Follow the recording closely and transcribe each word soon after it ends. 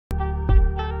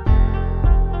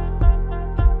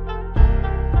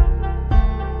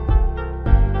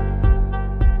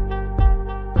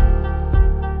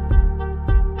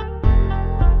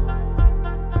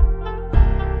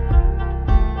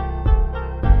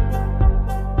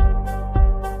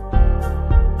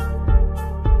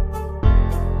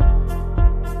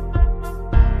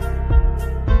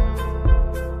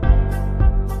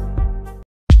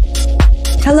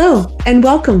and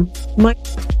welcome. My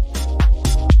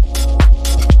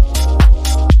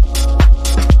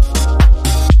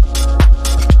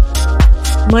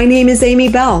name is Amy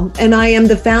Bell, and I am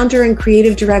the founder and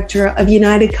creative director of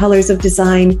United Colors of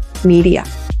Design Media.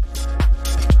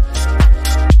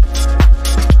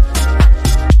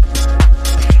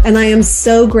 And I am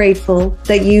so grateful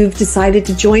that you've decided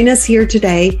to join us here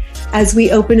today as we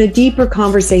open a deeper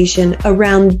conversation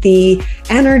around the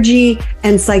energy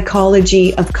and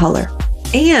psychology of color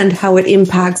and how it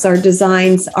impacts our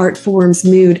designs, art forms,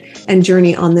 mood, and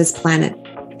journey on this planet.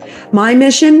 My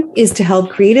mission is to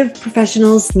help creative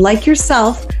professionals like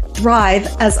yourself thrive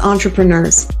as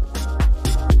entrepreneurs.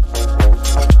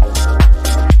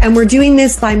 And we're doing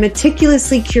this by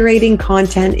meticulously curating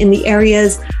content in the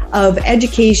areas of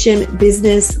education,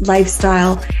 business,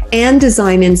 lifestyle, and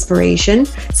design inspiration,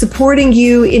 supporting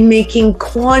you in making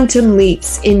quantum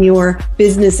leaps in your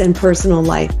business and personal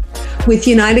life. With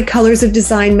United Colors of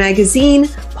Design magazine,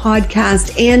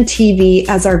 podcast, and TV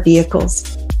as our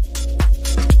vehicles.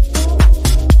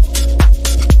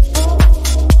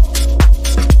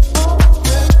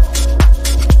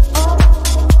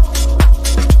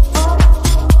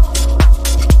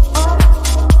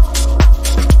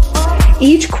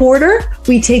 Each quarter,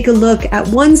 we take a look at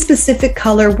one specific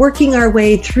color, working our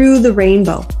way through the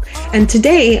rainbow. And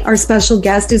today, our special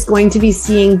guest is going to be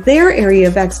seeing their area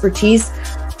of expertise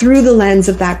through the lens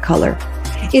of that color.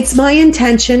 It's my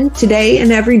intention today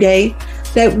and every day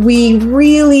that we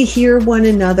really hear one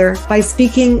another by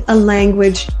speaking a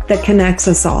language that connects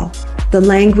us all, the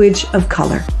language of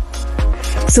color.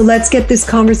 So let's get this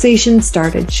conversation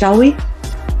started, shall we?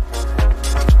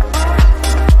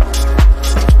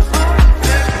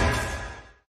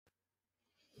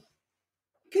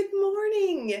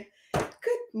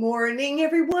 Good morning,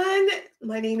 everyone.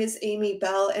 My name is Amy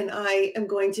Bell, and I am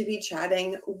going to be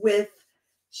chatting with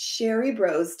Sherry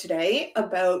Brouzes today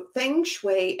about Feng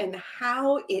Shui and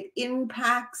how it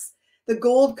impacts the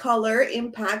gold color,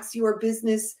 impacts your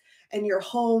business and your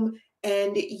home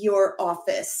and your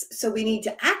office. So we need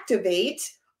to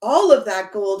activate all of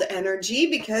that gold energy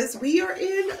because we are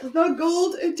in the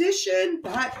gold edition.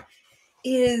 That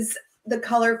is the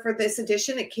color for this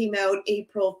edition. It came out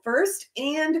April 1st,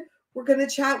 and we're going to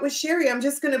chat with Sherry. I'm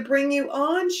just going to bring you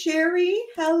on, Sherry.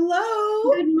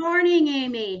 Hello. Good morning,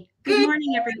 Amy. Good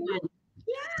morning, everyone.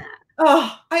 Yeah.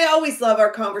 Oh, I always love our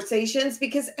conversations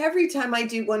because every time I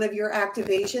do one of your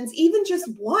activations, even just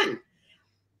one,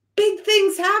 big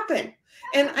things happen.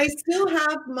 And I still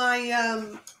have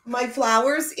my my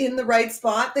flowers in the right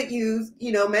spot that you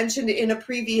mentioned in a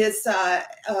previous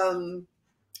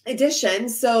edition.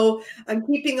 So I'm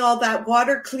keeping all that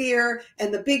water clear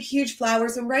and the big, huge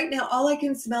flowers. And right now, all I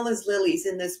can smell is lilies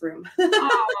in this room.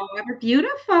 Oh, they're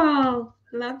beautiful.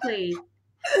 Lovely.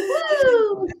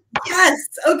 Woo! Yes.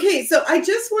 Okay. So I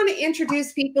just want to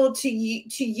introduce people to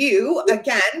you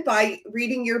again by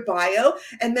reading your bio,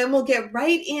 and then we'll get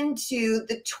right into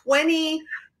the 20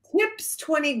 tips,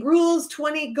 20 rules,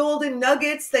 20 golden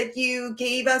nuggets that you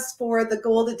gave us for the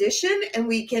gold edition, and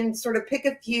we can sort of pick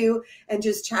a few and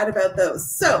just chat about those.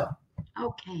 So,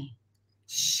 okay.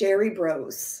 Sherry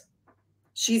Brouzes.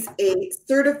 She's a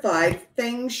certified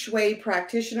Feng Shui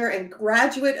practitioner and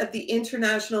graduate of the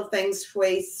International Feng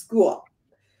Shui School.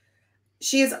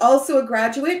 She is also a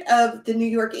graduate of the New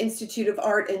York Institute of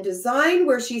Art and Design,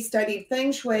 where she studied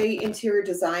Feng Shui interior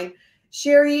design.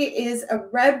 Sherry is a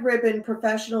red ribbon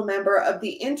professional member of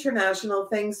the International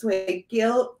Feng Shui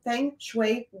Guild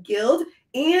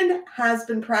and has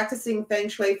been practicing Feng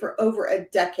Shui for over a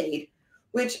decade,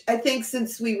 which I think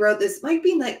since we wrote this might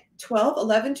be like 12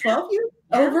 years,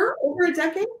 over a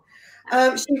decade.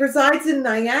 She resides in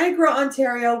Niagara,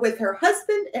 Ontario with her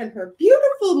husband and her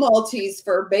beautiful Maltese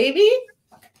fur baby.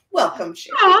 Welcome,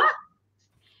 Sherry. Aww.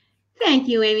 Thank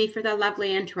you, Amy, for the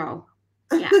lovely intro.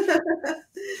 Yeah.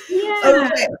 Yeah.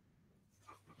 Okay.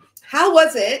 How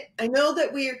was it? I know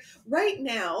that we're right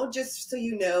now, just so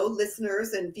you know,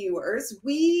 listeners and viewers,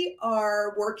 we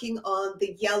are working on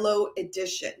the yellow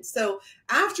edition. So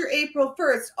after April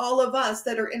 1st, all of us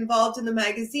that are involved in the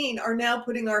magazine are now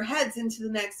putting our heads into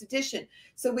the next edition.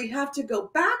 So we have to go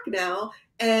back now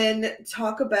and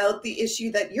talk about the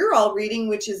issue that you're all reading,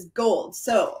 which is gold.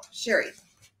 So Sherry,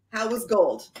 how was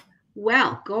gold?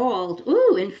 Well, gold.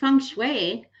 Ooh, in Feng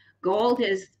Shui, gold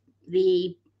is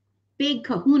the big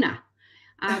kahuna.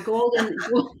 Gold in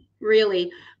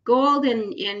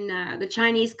the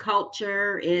Chinese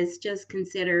culture is just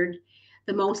considered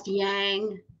the most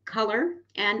yang color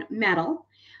and metal.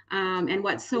 And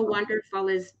what's so wonderful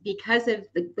is because of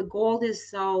the gold is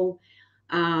so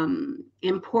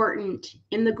important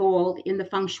in the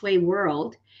Feng Shui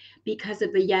world, because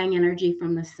of the yang energy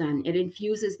from the sun. It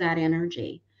infuses that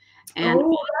energy. And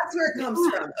Oh, that's where it comes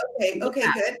yeah, from. Okay, okay,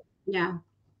 yeah, good. yeah.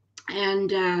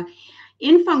 And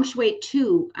in Feng Shui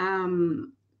too,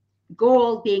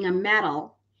 gold being a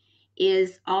metal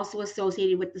is also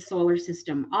associated with the solar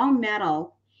system. All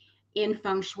metal in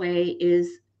Feng Shui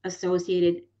is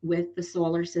associated with the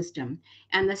solar system.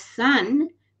 And the sun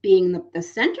being the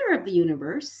center of the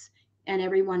universe and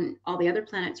everyone, all the other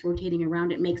planets rotating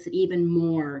around it makes it even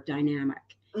more dynamic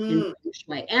in Mm. Feng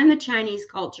Shui. And the Chinese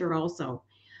culture also.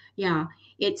 Yeah,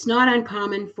 it's not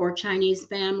uncommon for Chinese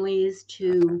families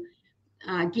to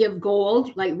give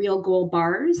gold, like real gold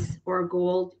bars or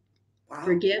gold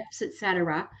for Wow. gifts,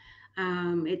 etc.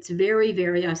 It's very,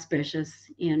 very auspicious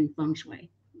in Feng Shui.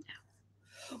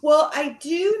 Well, I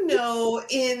do know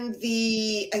in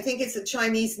I think it's the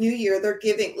Chinese New Year, they're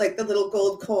giving like the little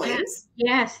gold Yeah. coins.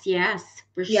 Yes, yes,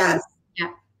 for sure. Yes.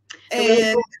 Yeah. The little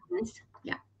And gold ones.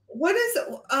 Yeah. what is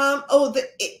oh, the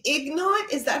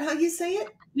ignot, is that how you say it?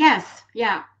 Yes,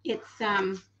 yeah. It's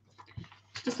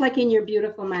just like in your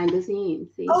beautiful magazine.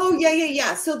 See? Oh, yeah, yeah,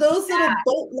 yeah. So those little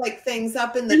boat-like things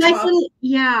up in the They're like top. little,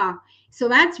 yeah. So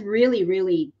that's really,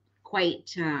 really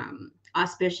quite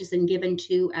auspicious and given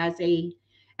to as a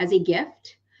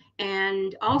gift.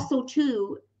 And also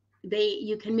too,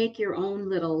 you can make your own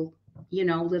little,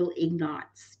 little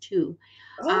ignots too.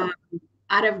 Um, Oh,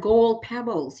 out of gold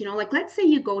pebbles. Like let's say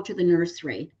you go to the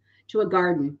nursery, to a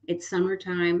garden, it's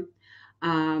summertime.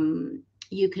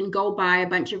 You can go buy a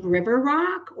bunch of river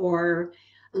rock or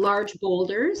large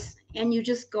boulders, and you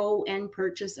just go and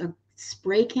purchase a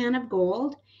spray can of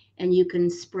gold, and you can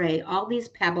spray all these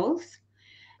pebbles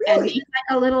and make really?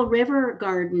 like a little river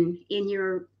garden in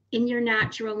your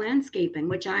natural landscaping,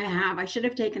 which I have. I should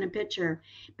have taken a picture,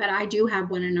 but I do have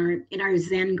one in our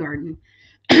Zen garden.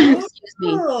 Excuse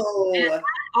me. And Oh,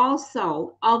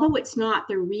 also, although it's not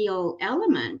the real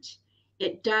element,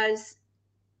 it does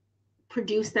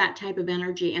produce that type of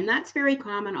energy. And that's very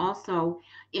common also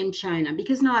in China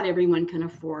because not everyone can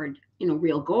afford,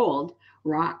 real gold,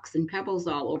 rocks and pebbles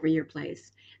all over your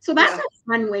place. So that's yeah. a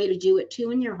fun way to do it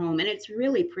too in your home. And it's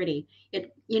really pretty.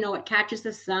 It catches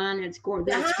the sun. It's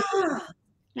gorgeous. Yeah.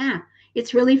 Yeah,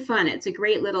 it's really fun. It's a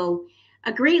great little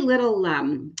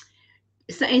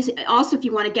so also if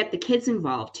you want to get the kids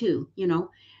involved too,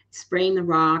 spraying the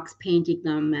rocks, painting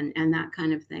them, and that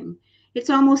kind of thing. It's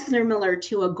almost similar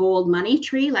to a gold money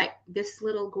tree, like this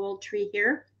little gold tree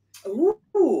here. Ooh.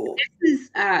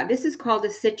 This is called a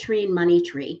citrine money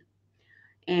tree,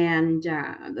 and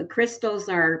the crystals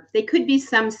they could be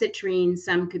some citrine,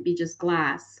 some could be just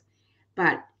glass,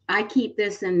 but I keep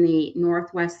this in the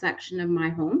northwest section of my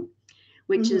home,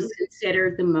 which Mhm. is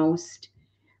considered the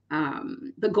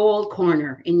gold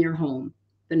corner in your home,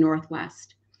 the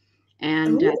northwest,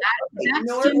 and Ooh, okay, that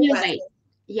northwest. stimulates.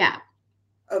 Yeah,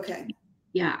 Okay.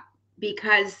 yeah,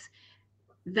 because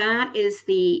that is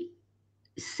the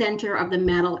center of the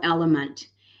metal element,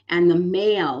 and the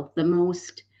male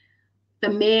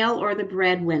or the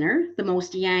breadwinner, the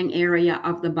most yang area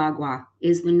of the Bagua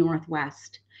is the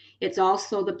northwest. It's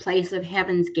also the place of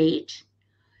heaven's gate,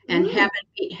 and Mm.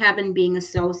 heaven being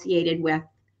associated with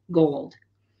gold.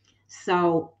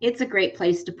 So it's a great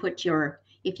place to put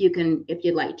if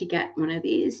you'd like to get one of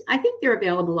these. I think they're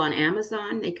available on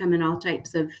Amazon. They come in all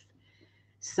types of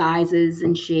sizes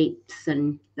and shapes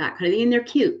and that kind of thing. And they're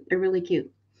cute. They're really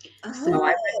cute. So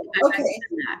I, Oh, I okay.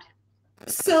 recommend that.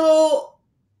 So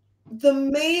the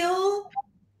male,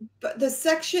 but the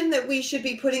section that we should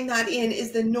be putting that in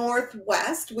is the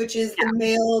northwest, which is the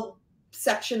male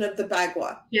section of the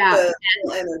Bagua, Yeah, the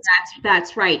male energy.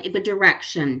 that's right. The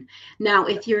direction. Now,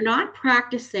 if you're not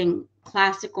practicing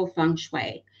classical feng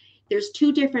shui, there's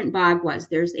two different baguas.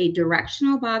 There's a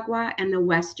directional bagua and the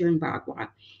western bagua.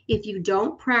 If you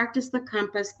don't practice the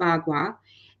compass bagua,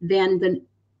 then the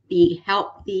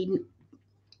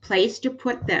place to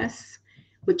put this,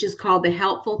 which is called the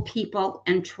helpful people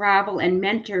and travel and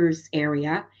mentors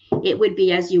area, it would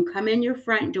be as you come in your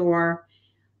front door,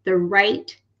 the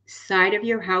right side of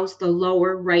your house, the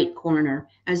lower right corner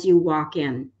as you walk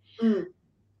in. Mm.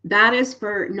 That is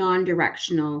for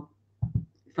non-directional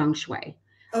feng shui.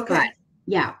 But Okay.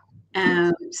 yeah,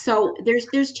 so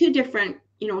there's two different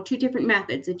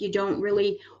methods. If you don't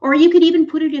really, or you could even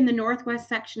put it in the northwest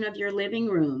section of your living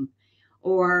room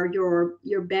or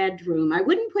your bedroom. I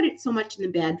wouldn't put it so much in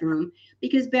the bedroom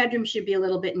because bedroom should be a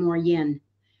little bit more yin,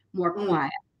 more Mm.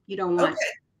 quiet. You don't want Okay.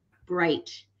 bright,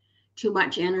 too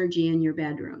much energy in your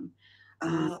bedroom.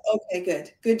 Uh, Okay,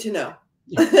 good. Good to know.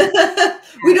 Yeah.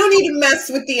 We don't need to mess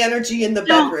with the energy in the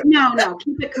bedroom. No.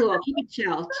 Keep it cool. Keep it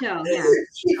chill. Yeah.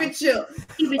 Keep it chill.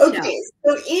 Keep it chill. Okay,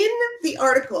 so in the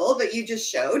article that you just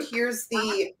showed, here's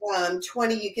the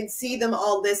 20. You can see them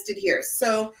all listed here.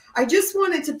 So I just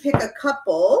wanted to pick a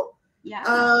couple. Yeah.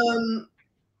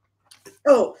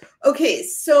 Oh, okay.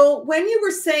 So when you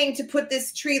were saying to put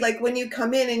this tree, like when you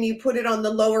come in and you put it on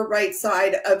the lower right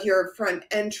side of your front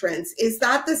entrance, is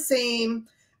that the same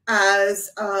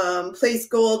as place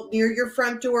gold near your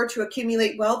front door to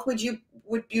accumulate wealth? Would you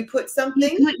put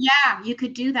something? You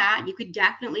could do that. You could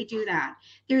definitely do that.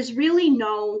 There's really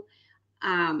no,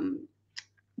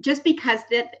 just because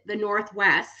the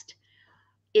Northwest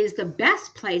is the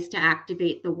best place to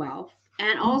activate the wealth.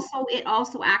 And also, it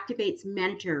also activates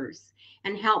mentors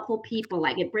and helpful people.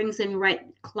 Like it brings in right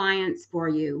clients for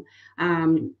you,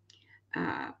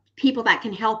 people that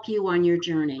can help you on your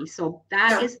journey. So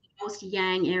that is the most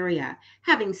yang area.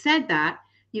 Having said that,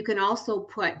 you can also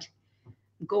put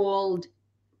gold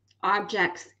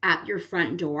objects at your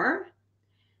front door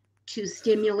to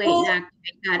stimulate and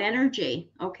activate that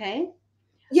energy. Okay.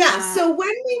 Yeah. So when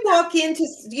we walk into,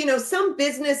 some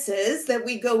businesses that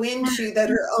we go into that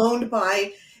are owned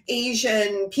by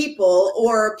Asian people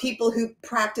or people who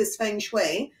practice Feng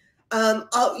Shui,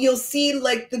 you'll see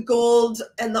like the gold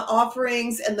and the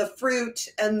offerings and the fruit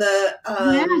and the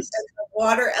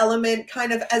water element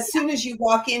kind of as soon as you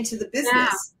walk into the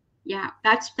business. Yeah,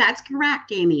 that's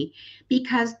correct, Amy,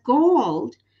 because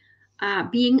gold,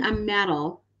 being a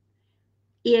metal,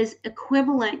 is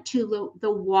equivalent to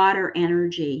the water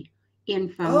energy in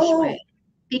Feng Shui.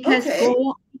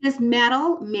 Because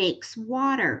metal makes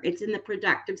water. It's in the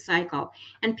productive cycle.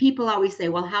 And people always say,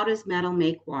 well, how does metal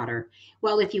make water?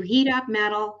 Well, if you heat up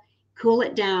metal, cool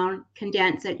it down,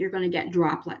 condense it, you're going to get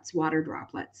droplets, water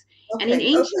droplets. And in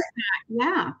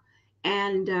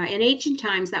ancient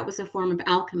times, that was a form of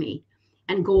alchemy.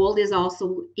 And gold is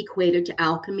also equated to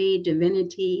alchemy,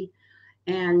 divinity.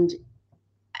 And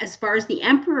as far as the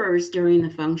emperors during the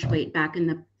Feng Shui back in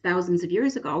the thousands of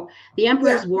years ago, the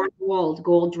emperors wore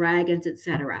gold dragons,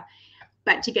 etc.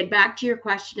 But to get back to your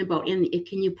question about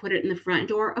can you put it in the front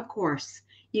door? Of course,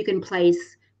 you can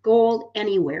place gold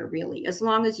anywhere really, as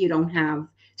long as you don't have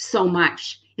so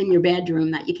much in your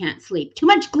bedroom that you can't sleep. Too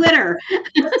much glitter.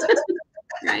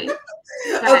 Right?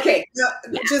 But,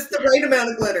 just the right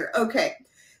amount of glitter. Okay.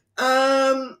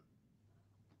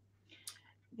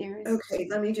 Okay,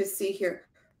 let me just see here.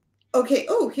 Okay.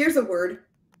 Oh, here's a word.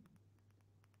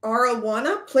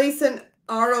 Arowana. Place an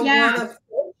arowana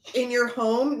fish in your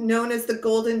home, known as the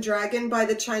golden dragon by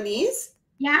the Chinese.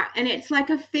 Yeah, and it's like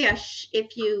a fish.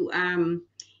 If you,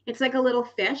 it's like a little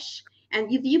fish,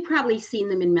 and you've probably seen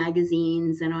them in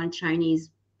magazines and on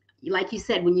Chinese. Like you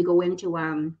said, when you go into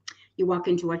you walk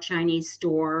into a Chinese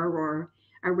store or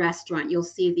a restaurant, you'll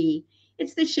see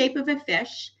it's the shape of a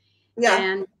fish.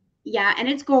 And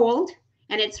it's gold.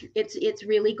 And it's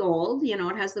really gold,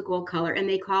 it has the gold color, and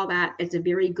they call that, it's a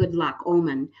very good luck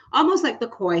omen, almost like the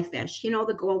koi fish,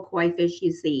 the gold koi fish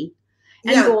you see,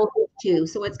 and goldfish too.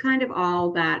 So it's kind of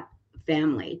all that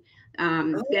family.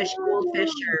 Goldfish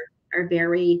are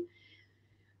very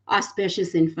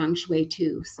auspicious in Feng Shui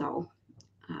too. So,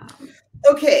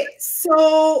 okay,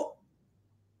 so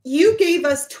you gave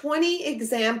us 20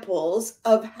 examples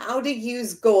of how to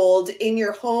use gold in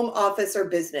your home, office, or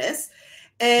business.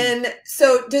 And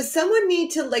so does someone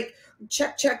need to like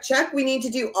check? We need to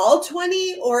do all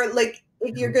 20, or like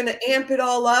if you're going to amp it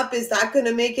all up, is that going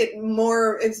to make it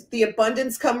more, is the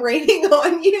abundance come raining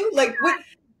on you? Like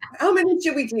how many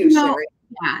should we do, Sherry?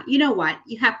 Yeah. You know what?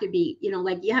 You have to be, you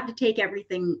have to take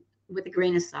everything with a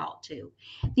grain of salt too.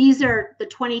 These are the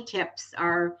 20 tips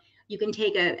you can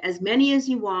take as many as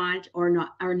you want or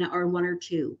one or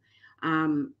two.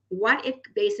 What it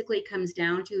basically comes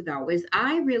down to, though, is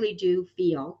I really do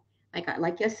feel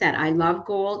like I said, I love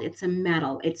gold. It's a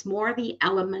metal. It's more the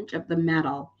element of the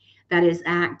metal that is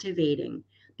activating,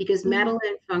 because metal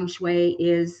in Feng Shui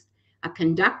is a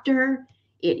conductor.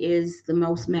 It is the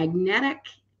most magnetic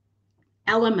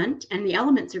element, and the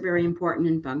elements are very important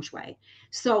in Feng Shui.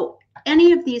 So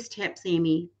any of these tips,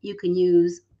 Amy, you can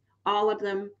use all of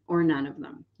them or none of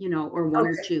them, or one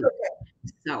or two.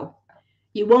 So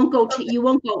you won't go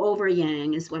over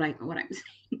yang is what I'm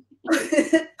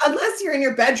saying. Unless you're in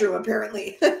your bedroom,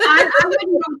 apparently. I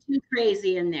wouldn't go too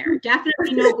crazy in there.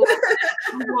 Definitely no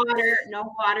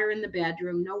water in the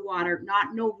bedroom,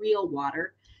 no real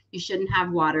water. You shouldn't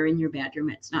have water in your bedroom.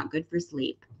 It's not good for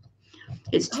sleep.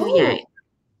 It's too yang.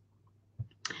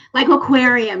 Like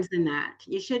aquariums and that.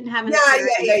 You shouldn't have an aquarium.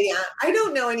 Yeah. I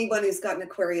don't know anyone who's got an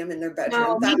aquarium in their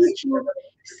bedroom. No,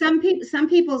 some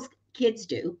people's kids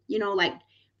do, like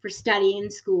for study in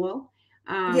school.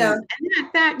 Yeah. And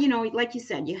that, you know, like you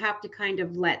said, you have to kind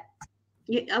of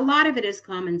a lot of it is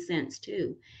common sense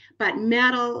too. But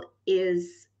metal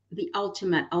is the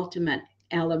ultimate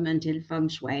element in feng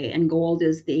shui, and gold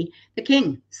is the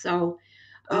king. So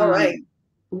All right.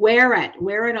 wear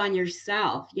it on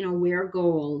yourself, you know, wear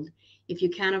gold. If you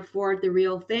can't afford the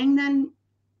real thing, then,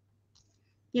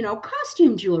 you know,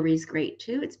 costume jewelry is great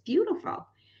too. It's beautiful.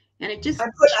 And it just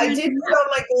I cheers did you put up. on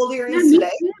my gold Yeah, earrings me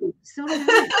today. too. So did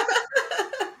I.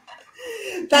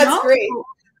 And That's great. also,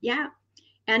 yeah.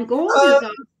 And gold Um, is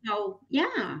also,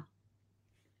 yeah.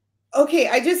 okay,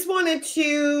 I just wanted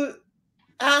to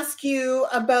ask you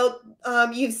about,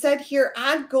 you've said here,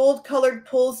 add gold colored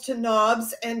pulls to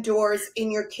knobs and doors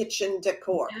in your kitchen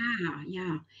decor. Yeah,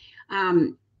 yeah.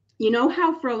 Um, you know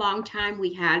how for a long time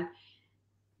we had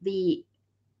the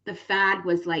the fad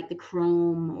was like the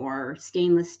chrome or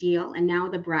stainless steel, and now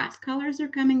the brass colors are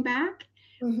coming back,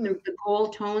 Mm-hmm. the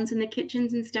gold tones in the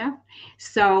kitchens and stuff.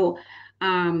 So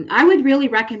I would really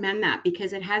recommend that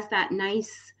because it has that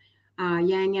nice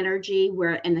yang energy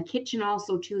where, and the kitchen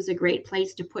also too is a great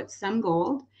place to put some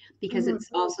gold because Mm-hmm. it's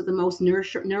also the most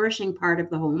nourishing part of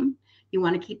the home. You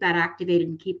want to keep that activated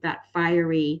and keep that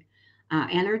fiery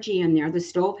energy in there. The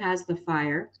stove has the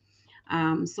fire.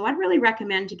 So I'd really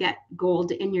recommend to get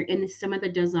gold in some of the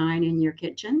design in your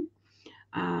kitchen,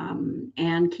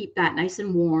 and keep that nice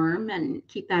and warm and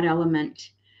keep that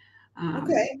element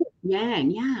Okay. yang.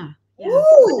 Yeah, yeah,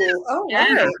 Ooh, all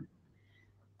yeah. right.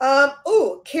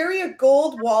 Oh, carry a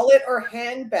gold wallet or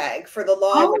handbag for the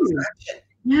law of Oh, attraction.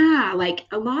 yeah. Like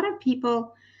a lot of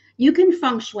people, you can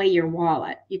feng shui your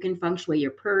wallet, you can feng shui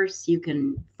your purse, you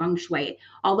can feng shui,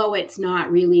 although it's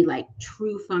not really like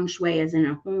true feng shui as in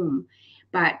a home,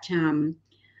 but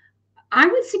I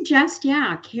would suggest,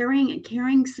 yeah,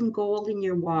 carrying some gold in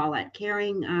your wallet,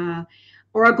 carrying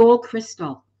or a gold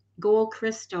crystal,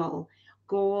 gold.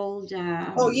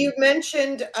 Oh, you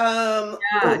mentioned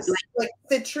Yeah, like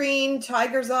citrine,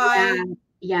 tiger's yeah, eye.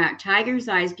 yeah. Tiger's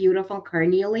eye is beautiful.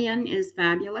 Carnelian is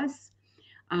fabulous.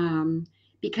 Um,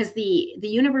 because the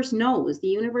universe knows the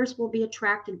universe will be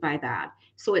attracted by that.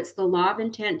 So it's the law of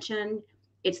intention.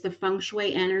 It's the feng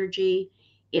shui energy.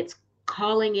 It's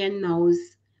calling in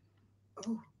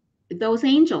Oh. those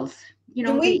angels. You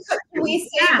Can know we the can we say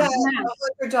yeah, that yeah.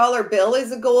 $100 bill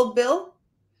is a gold bill?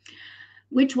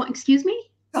 Which one? Excuse me?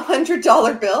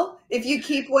 $100 bill. If you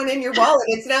keep one in your wallet,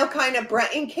 it's now kind of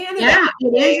in Canada. Yeah, it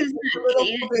is, Anyway, isn't it's a it? little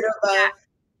It bit is. of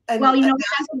Yeah. Well, a you know,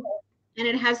 and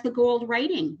it has the gold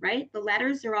writing, right? The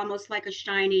letters are almost like a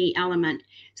shiny element.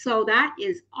 So that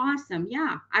is awesome.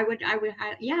 Yeah,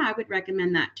 yeah, I would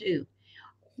recommend that too.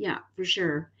 Yeah, for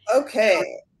sure. okay.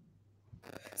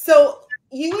 So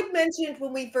you had mentioned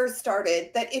when we first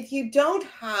started that if you don't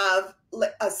have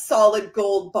a solid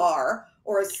gold bar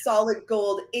or a solid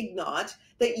gold ignot,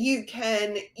 that you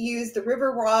can use the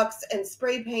river rocks and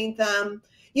spray paint them.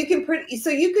 You can so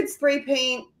you could spray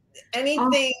paint Oh,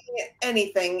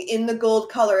 anything in the gold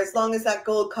color as long as that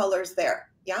gold color's there.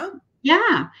 Yeah?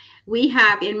 yeah. We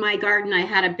have in my garden, I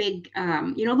had a big,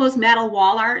 you know, those metal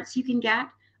wall arts you can get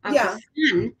of the Yeah.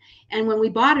 sun. And when we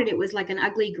bought it, it was like an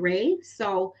ugly gray.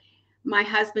 So my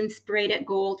husband sprayed it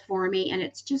gold for me, and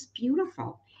it's just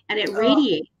beautiful. And it Oh,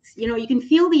 radiates. You know, you can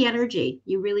feel the energy.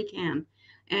 You really can.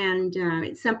 And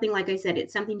it's something, like I said,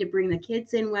 it's something to bring the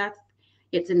kids in with.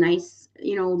 It's a nice,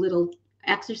 you know, little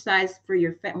exercise for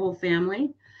your whole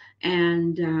family.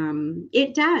 And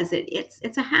it does.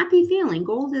 It's a happy feeling.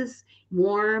 Gold is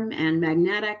warm and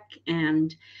magnetic,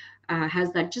 and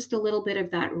has that just a little bit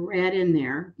of that red in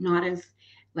there, not as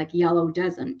like yellow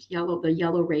doesn't. The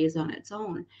yellow rays on its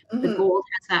own. The mhm. gold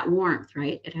has that warmth,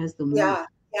 right? It has the warmth. Yeah.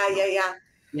 Yeah, yeah, yeah.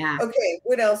 Yeah. Okay,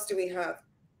 what else do we have?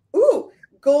 Ooh,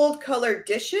 gold colored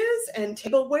dishes and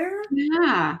tableware.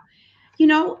 Yeah.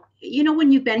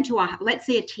 When you've been to let's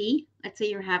say a tea, let's say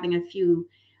you're having a few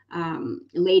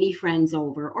lady friends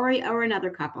over, or another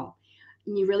couple,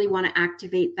 and you really want to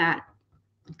activate that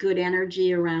good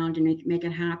energy around and make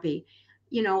it happy.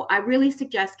 I really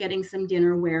suggest getting some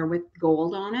dinnerware with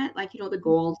gold on it, like, the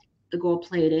gold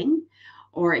plating,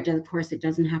 or it does, of course, it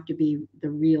doesn't have to be the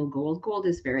real gold. Gold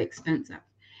is very expensive.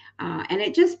 And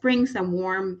it just brings some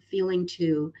warm feeling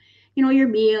to, your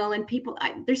meal, and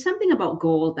there's something about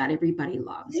gold that everybody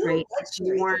loves, You know right? what, It's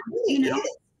Sherry? warm, It really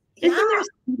is. isn't Yeah. there,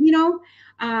 you know,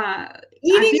 uh, I've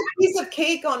Eating been, a piece of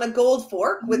cake on a gold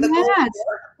fork with a gold yes,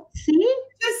 fork see,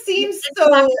 just seems it's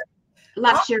so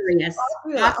luxurious,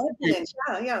 opulent. opulent,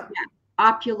 Yeah, yeah. yeah,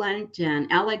 opulent and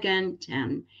elegant,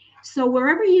 and so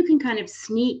wherever you can kind of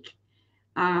sneak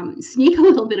a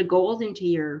little bit of gold into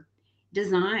your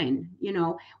design.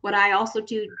 What I also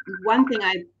do, one thing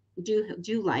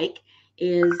do like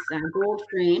is gold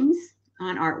frames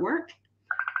on artwork.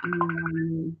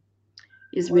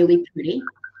 Is really pretty.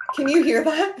 Can you hear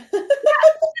that?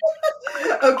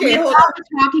 Okay, We're hold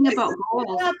on. talking This about is gold.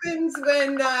 what happens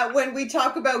when we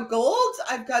talk about gold.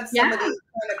 I've got somebody trying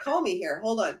to call me here.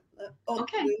 Hold on.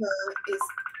 Okay.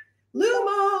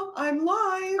 Luma, I'm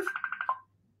live.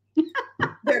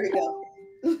 There we go.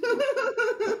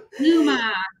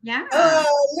 Luma, yeah.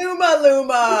 Oh,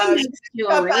 Luma.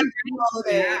 Jewelry.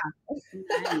 Holiday. Yeah.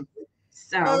 Nice.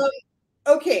 So,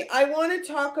 okay, I want to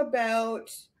talk about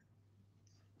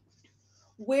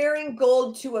wearing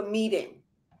gold to a meeting.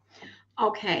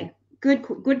 Okay, good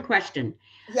question.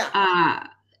 Yeah.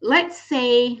 Let's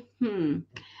say you're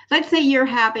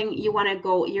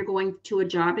going to a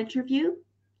job interview,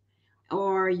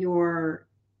 or you're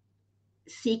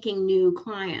seeking new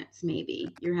clients.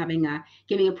 Maybe you're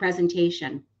giving a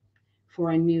presentation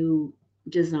for a new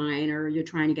design, or you're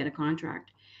trying to get a contract.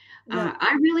 Yeah.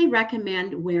 I really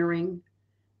recommend wearing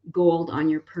gold on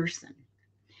your person,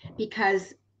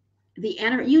 because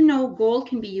gold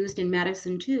can be used in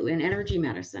medicine too, in energy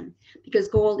medicine, because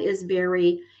gold is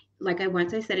very, like I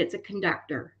said, it's a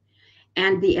conductor,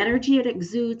 and the energy it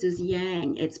exudes is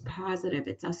yang. It's positive,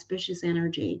 it's auspicious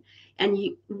energy, and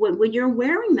when you're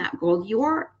wearing that gold,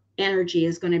 your energy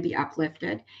is going to be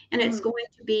uplifted, and it's going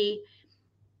to be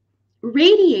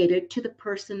radiated to the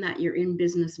person that you're in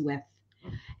business with.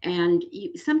 And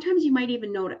sometimes you might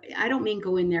even notice, I don't mean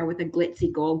go in there with a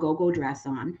glitzy gold go-go dress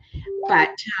on, but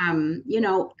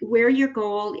wear your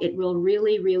gold. It will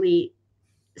really, really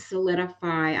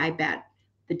solidify, I bet,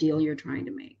 the deal you're trying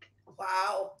to make.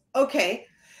 Wow. Okay.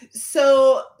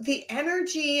 So the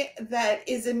energy that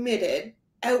is emitted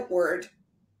outward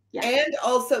and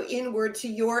also inward to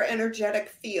your energetic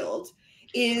field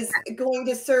is going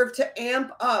to serve to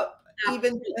amp up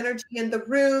even the energy in the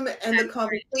room and the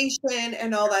conversation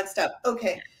and all that stuff.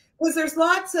 Okay. Because there's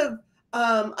lots of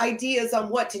ideas on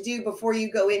what to do before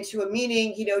you go into a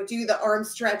meeting, do the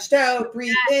arms stretched out,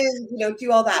 breathe in,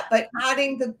 do all that. But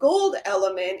adding the gold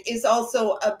element is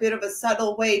also a bit of a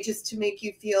subtle way just to make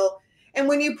you feel. And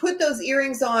when you put those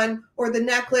earrings on, or the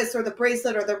necklace or the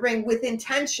bracelet or the ring, with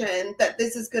intention that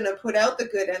this is going to put out the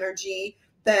good energy,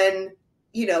 then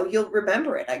you'll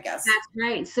remember it, I guess. That's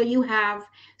right. So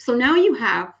now you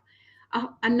have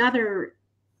another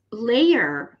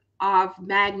layer of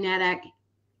magnetic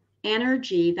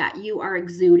energy that you are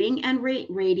exuding and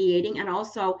radiating, and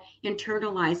also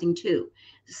internalizing too.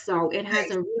 So it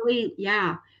has a really,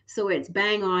 so it's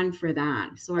bang on for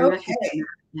that. So I recommend that.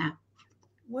 Yeah.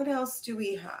 What else do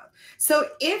we have? So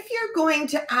if you're going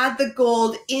to add the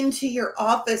gold into your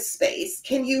office space,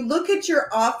 can you look at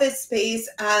your office space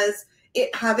as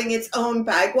it having its own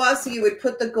bagua? So you would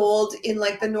put the gold in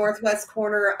like the northwest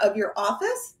corner of your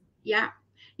office? Yeah,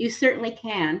 you certainly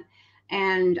can.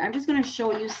 And I'm just going to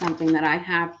show you something that I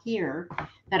have here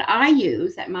that I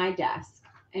use at my desk.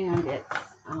 And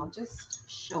I'll just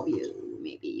show you.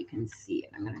 Maybe you can see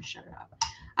it. I'm going to shut it up.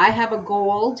 I have a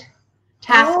gold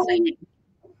task plate.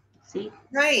 See?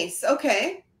 Nice.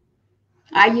 Okay.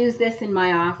 I use this in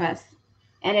my office,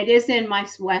 and it is in my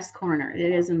west corner.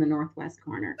 It is in the northwest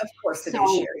corner. Of course it is,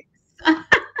 Sherry.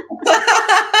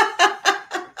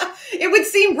 It would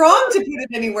seem wrong to put it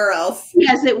anywhere else.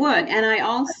 Yes, it would. And I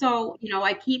also,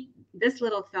 I keep this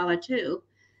little fella too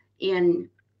in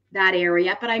that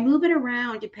area, but I move it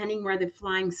around depending where the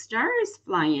flying stars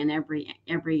fly in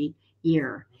every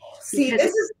year. See,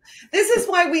 this is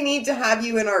why we need to have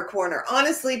you in our corner.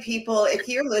 Honestly, people, if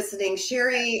you're listening,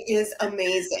 Sherry is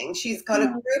amazing. She's got a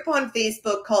group on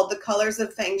Facebook called The Colors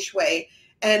of Feng Shui.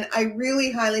 And I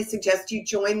really highly suggest you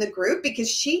join the group,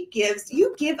 because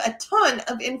you give a ton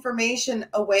of information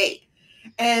away.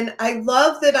 And I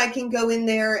love that I can go in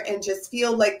there and just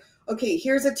feel like, okay,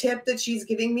 here's a tip that she's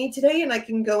giving me today, and I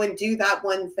can go and do that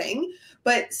one thing.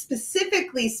 But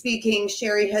specifically speaking,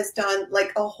 Sherry has done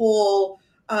like a whole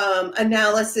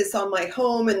analysis on my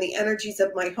home and the energies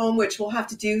of my home, which we'll have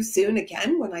to do soon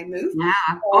again when I move. Yeah.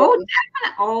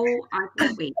 I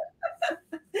can't wait.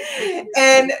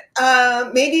 And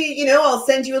maybe, I'll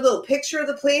send you a little picture of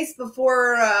the place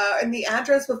before and the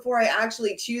address before I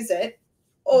actually choose it.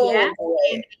 Oh, yeah.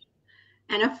 Boy.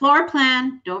 And a floor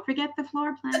plan. Don't forget the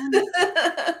floor plan.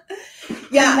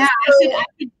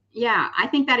 Yeah. I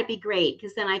think that'd be great,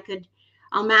 because then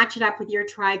I'll match it up with your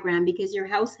trigram, because your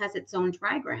house has its own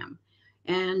trigram,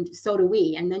 and so do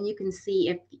we. And then you can see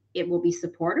if it will be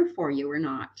supportive for you or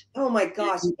not. Oh my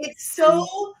gosh, it's so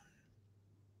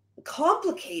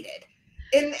complicated.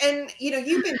 And you know,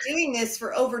 you've been doing this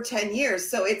for over 10 years,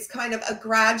 so it's kind of a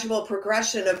gradual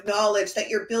progression of knowledge that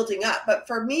you're building up. But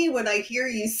for me, when I hear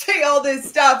you say all this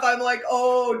stuff, I'm like,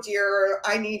 oh dear,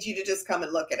 I need you to just come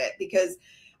and look at it, because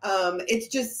it's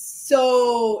just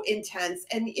so intense.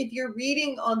 And if you're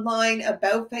reading online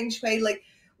about Feng Shui, like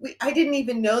I didn't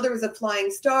even know there was a flying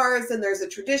stars, and there's a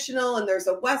traditional, and there's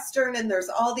a Western, and there's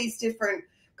all these different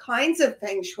kinds of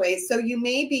Feng Shui. So you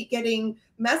may be getting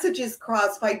messages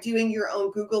crossed by doing your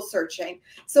own Google searching.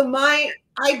 So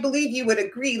I believe you would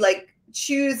agree, like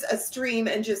choose a stream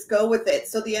and just go with it,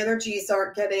 so the energies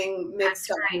aren't getting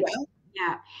mixed up. Right.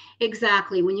 Yeah,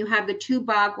 exactly. When you have the two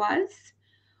bagwas,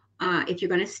 if you're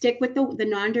going to stick with the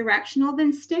non-directional,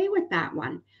 then stay with that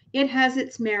one. It has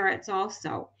its merits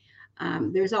also.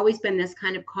 There's always been this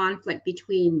kind of conflict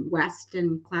between West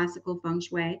and classical Feng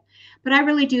Shui, but I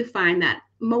really do find that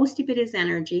most of it is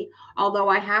energy. Although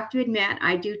I have to admit,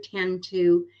 I do tend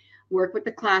to work with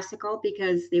the classical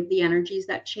because they have the energies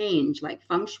that change. Like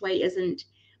Feng Shui isn't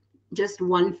just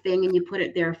one thing and you put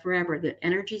it there forever. The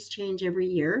energies change every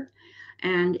year,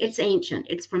 and it's ancient.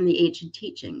 It's from the ancient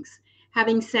teachings.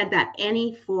 Having said that,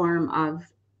 any form of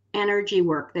energy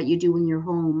work that you do in your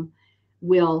home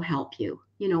will help you.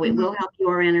 You know, it will help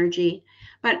your energy.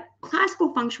 But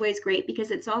classical Feng Shui is great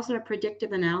because it's also a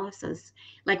predictive analysis.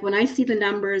 Like when I see the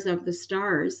numbers of the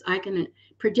stars, I can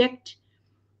predict.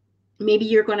 Maybe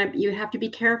you have to be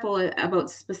careful about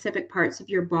specific parts of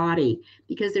your body,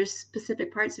 because there's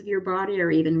specific parts of your body are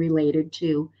even related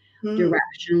to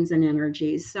directions and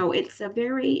energies. So it's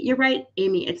you're right,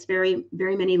 Amy, it's very,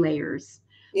 very many layers.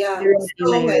 Yeah, Very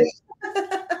many layers. many.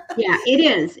 Yeah, it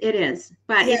is.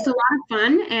 But it's a lot of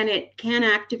fun, and it can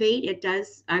activate. It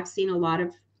does. I've seen a lot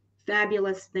of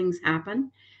fabulous things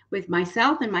happen with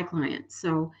myself and my clients.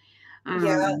 So,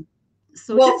 Yeah.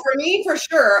 So well, just for me, for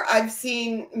sure, I've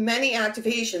seen many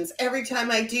activations. Every time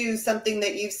I do something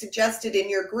that you've suggested in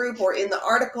your group or in the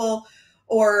article,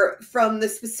 or from the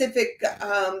specific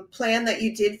plan that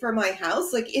you did for my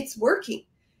house, like it's working.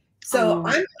 So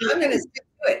I'm going to stick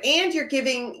to it. And you're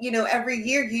giving, you know, every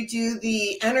year you do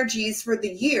the energies for the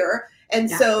year. And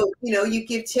so, you know, you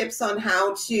give tips on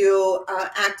how to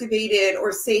activate it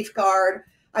or safeguard.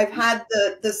 I've had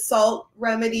the salt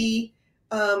remedy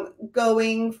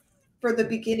going for the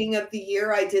beginning of the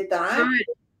year. I did that.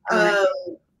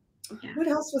 What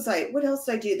else did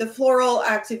I do? The floral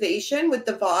activation with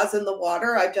the vase and the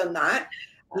water. I've done that.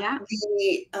 Yeah.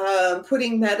 The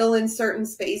putting metal in certain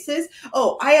spaces.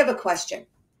 Oh, I have a question.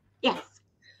 Yes.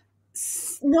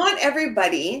 Not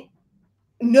everybody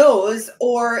knows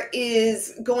or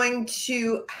is going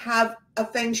to have a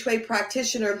Feng Shui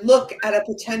practitioner look at a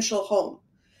potential home,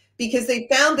 because they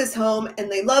found this home and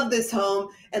they love this home,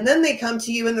 and then they come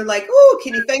to you and they're like, oh,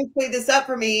 can you Feng Shui this up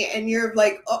for me? And you're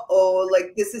like, uh-oh,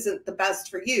 like this isn't the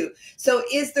best for you. So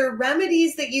is there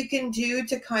remedies that you can do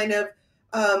to kind of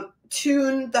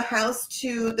tune the house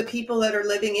to the people that are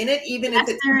living in it, even if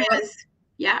it's not?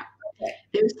 Yeah. Okay.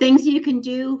 There's things you can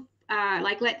do,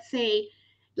 like let's say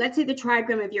the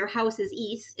trigram of your house is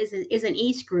an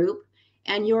east group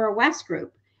and you're a west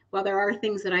group. Well, there are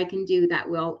things that I can do that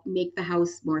will make the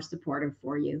house more supportive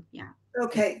for you. Yeah.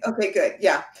 Okay, good.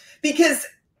 Yeah. Because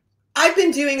I've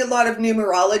been doing a lot of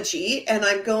numerology, and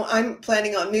I'm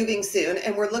planning on moving soon,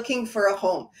 and we're looking for a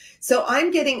home. So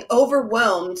I'm getting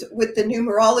overwhelmed with the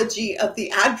numerology of the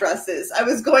addresses. I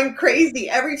was going crazy.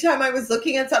 Every time I was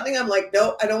looking at something, I'm like,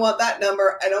 no, I don't want that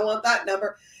number. I don't want that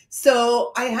number.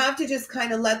 So I have to just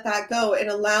kind of let that go and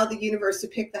allow the universe to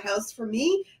pick the house for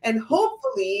me. And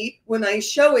hopefully when I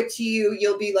show it to you,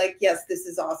 you'll be like, yes, this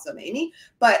is awesome, Amy.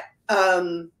 But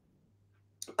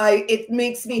it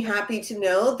makes me happy to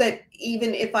know that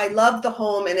even if I love the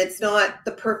home and it's not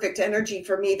the perfect energy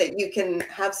for me, that you can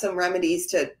have some remedies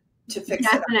to fix it.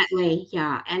 Definitely,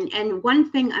 yeah. And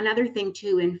another thing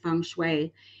too in Feng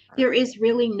Shui, there is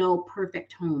really no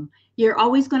perfect home. You're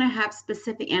always going to have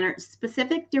specific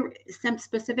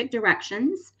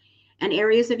directions and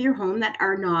areas of your home that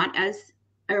are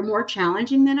more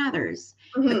challenging than others.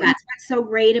 But that's what's so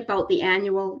great about the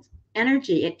annual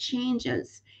energy. It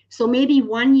changes. So maybe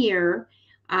one year,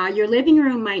 your living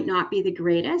room might not be the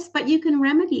greatest, but you can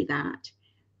remedy that.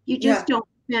 You just don't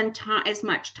spend as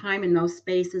much time in those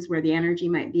spaces where the energy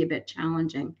might be a bit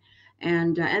challenging.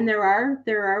 And there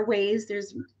are ways.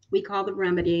 We call them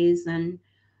remedies and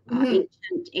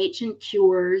ancient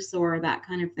cures or that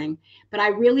kind of thing. But I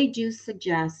really do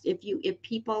suggest if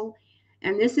people,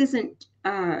 and this isn't,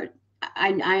 I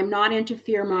am not into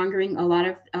fear mongering. A lot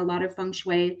of Feng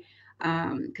Shui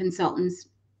consultants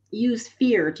use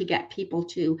fear to get people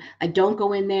to, don't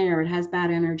go in there, it has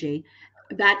bad energy.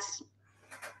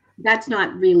 that's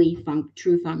not really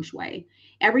true feng shui.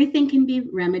 Everything can be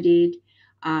remedied.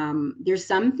 There's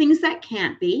some things that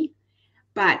can't be,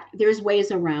 but there's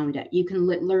ways around it. You can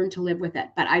learn to live with it.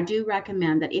 But I do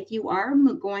recommend that if you are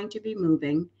going to be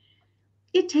moving,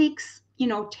 it takes,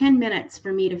 10 minutes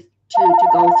for me to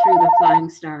go through the flying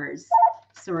stars.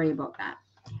 Sorry about that.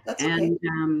 That's and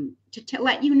okay. to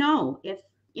let you know if,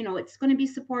 it's going to be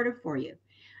supportive for you.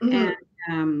 Mm-hmm.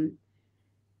 And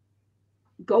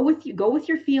go with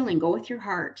your feeling, go with your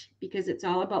heart, because it's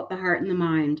all about the heart and the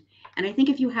mind. And I think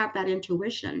if you have that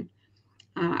intuition,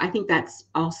 I think that's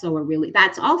also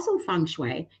feng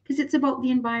shui, because it's about the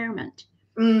environment.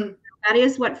 Mm. That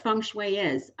is what feng shui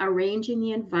is, arranging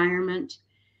the environment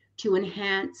to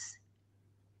enhance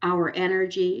our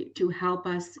energy, to help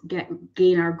us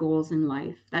gain our goals in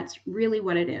life. That's really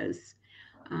what it is.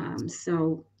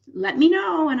 So let me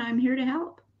know, and I'm here to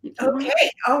help if you want.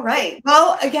 Okay. All right.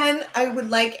 Well, again, I would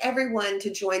like everyone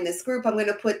to join this group. I'm going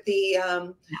to put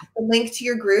the link to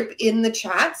your group in the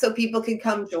chat so people can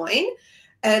come join.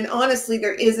 And honestly,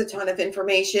 there is a ton of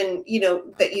information,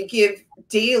 that you give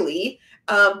daily.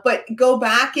 But go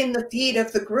back in the feed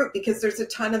of the group, because there's a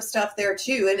ton of stuff there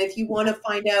too. And if you want to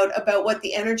find out about what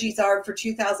the energies are for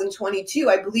 2022,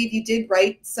 I believe you did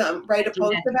write a post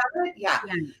about it. Yeah.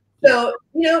 So,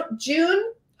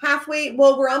 June, halfway,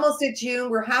 well, we're almost at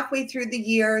June. We're halfway through the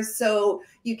year. So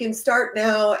you can start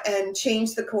now and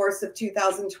change the course of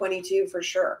 2022 for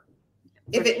sure.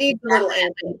 If it needs a little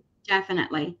answer.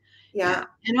 Definitely. Yeah.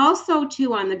 And also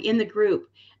too, in the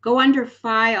group, go under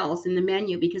files in the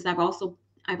menu, because I've also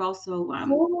added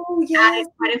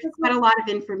quite a lot of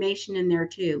information in there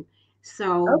too.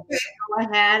 So go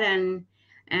ahead,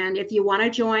 and if you want to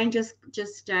join, just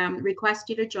request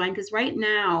you to join, because right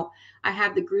now I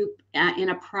have the group in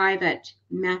a private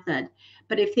method.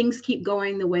 But if things keep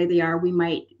going the way they are, we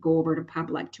might go over to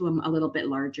public, to a little bit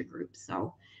larger group.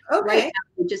 So right now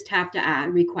you just have to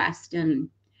request, and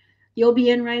you'll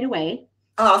be in right away.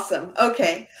 Awesome.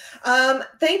 Okay.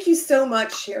 Thank you so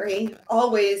much, Sherry.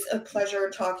 Always a pleasure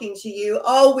talking to you.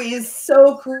 Always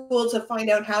so cool to find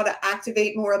out how to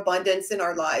activate more abundance in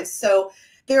our lives. So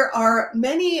there are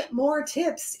many more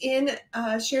tips in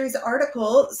Sherry's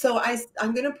article. So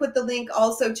I'm going to put the link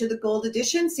also to the gold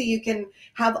edition, so you can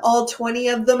have all 20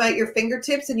 of them at your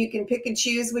fingertips, and you can pick and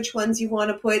choose which ones you want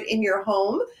to put in your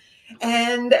home.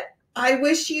 And I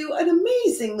wish you an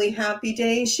amazingly happy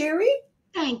day, Sherry.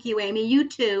 Thank you, Amy. You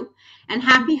too. And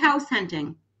happy house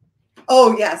hunting.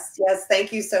 Oh, yes. Yes.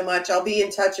 Thank you so much. I'll be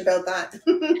in touch about that.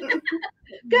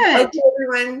 Good. Okay,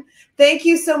 everyone. Thank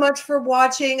you so much for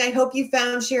watching. I hope you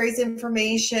found Sherry's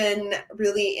information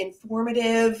really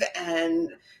informative. And,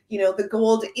 the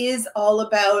gold is all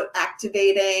about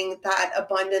activating that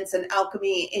abundance and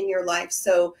alchemy in your life.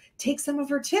 So take some of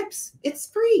her tips. It's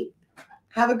free.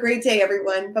 Have a great day,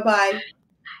 everyone. Bye-bye.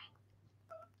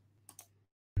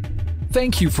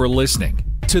 Thank you for listening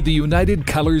to the United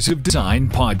Colors of Design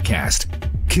podcast,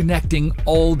 connecting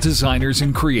all designers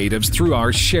and creatives through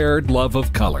our shared love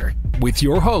of color, with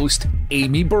your host,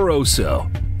 Amy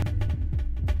Barroso.